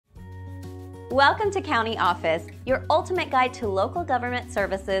Welcome to County Office, your ultimate guide to local government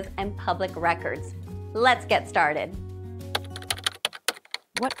services and public records. Let's get started.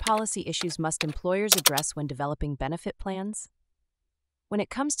 What policy issues must employers address when developing benefit plans? When it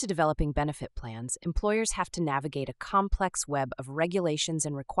comes to developing benefit plans, employers have to navigate a complex web of regulations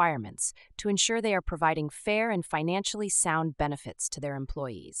and requirements to ensure they are providing fair and financially sound benefits to their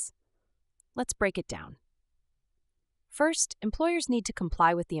employees. Let's break it down. First, employers need to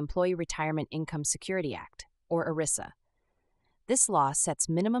comply with the Employee Retirement Income Security Act, or ERISA. This law sets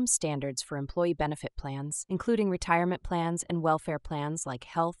minimum standards for employee benefit plans, including retirement plans and welfare plans like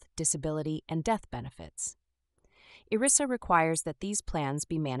health, disability, and death benefits. ERISA requires that these plans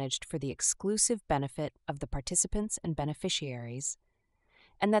be managed for the exclusive benefit of the participants and beneficiaries,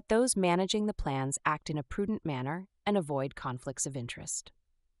 and that those managing the plans act in a prudent manner and avoid conflicts of interest.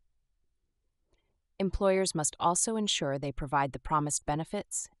 Employers must also ensure they provide the promised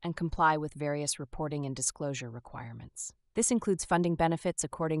benefits and comply with various reporting and disclosure requirements. This includes funding benefits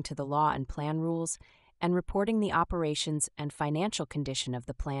according to the law and plan rules and reporting the operations and financial condition of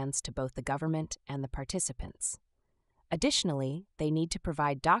the plans to both the government and the participants. Additionally, they need to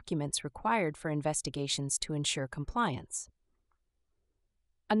provide documents required for investigations to ensure compliance.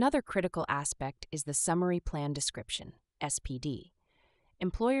 Another critical aspect is the Summary Plan Description, SPD.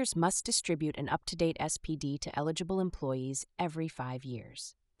 Employers must distribute an up-to-date SPD to eligible employees every 5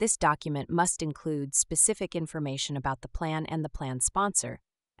 years. This document must include specific information about the plan and the plan sponsor,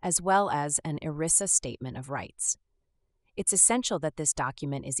 as well as an ERISA statement of rights. It's essential that this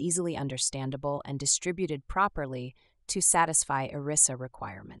document is easily understandable and distributed properly to satisfy ERISA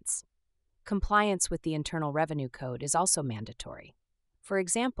requirements. Compliance with the Internal Revenue Code is also mandatory. For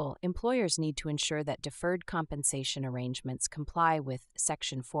example, employers need to ensure that deferred compensation arrangements comply with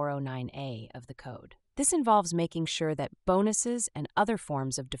Section 409A of the Code. This involves making sure that bonuses and other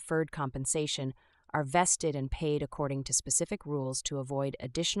forms of deferred compensation are vested and paid according to specific rules to avoid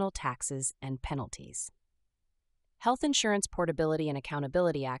additional taxes and penalties. Health Insurance Portability and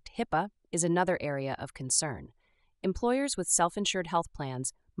Accountability Act, HIPAA, is another area of concern. Employers with self-insured health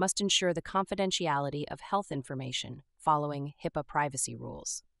plans must ensure the confidentiality of health information following HIPAA privacy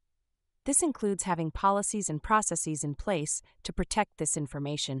rules. This includes having policies and processes in place to protect this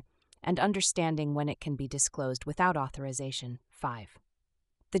information and understanding when it can be disclosed without authorization. 5.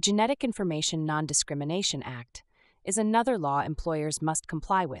 The Genetic Information Nondiscrimination Act is another law employers must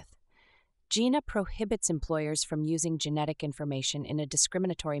comply with. GINA prohibits employers from using genetic information in a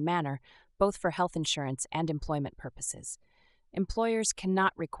discriminatory manner, both for health insurance and employment purposes. Employers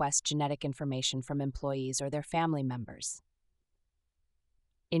cannot request genetic information from employees or their family members.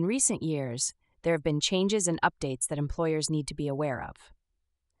 In recent years, there have been changes and updates that employers need to be aware of.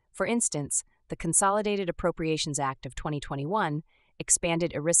 For instance, the Consolidated Appropriations Act of 2021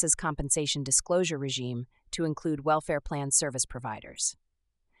 expanded ERISA's compensation disclosure regime to include welfare plan service providers.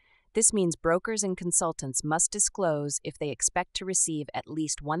 This means brokers and consultants must disclose if they expect to receive at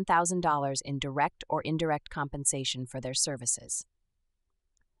least $1,000 in direct or indirect compensation for their services.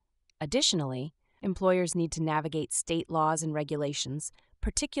 Additionally, employers need to navigate state laws and regulations,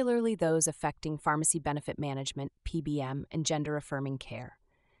 particularly those affecting pharmacy benefit management, PBM, and gender-affirming care.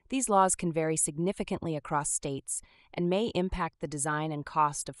 These laws can vary significantly across states and may impact the design and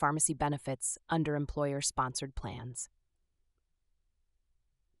cost of pharmacy benefits under employer-sponsored plans.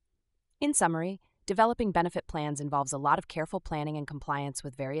 In summary, developing benefit plans involves a lot of careful planning and compliance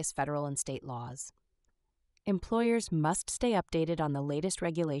with various federal and state laws. Employers must stay updated on the latest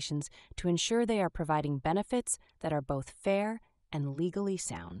regulations to ensure they are providing benefits that are both fair and legally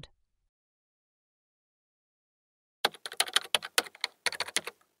sound.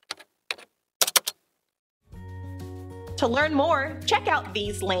 To learn more, check out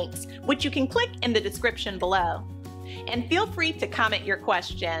these links, which you can click in the description below. And feel free to comment your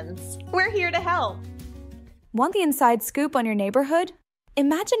questions. We're here to help. Want the inside scoop on your neighborhood?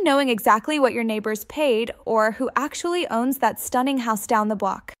 Imagine knowing exactly what your neighbors paid or who actually owns that stunning house down the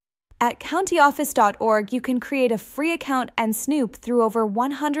block. At countyoffice.org, you can create a free account and snoop through over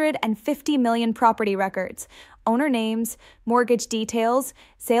 150 million property records, owner names, mortgage details,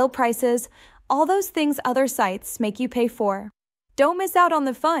 sale prices, all those things other sites make you pay for. Don't miss out on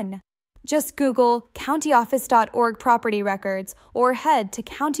the fun. Just Google countyoffice.org property records or head to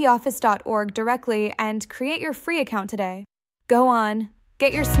countyoffice.org directly and create your free account today. Go on,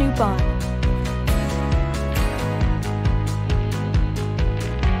 get your snoop on.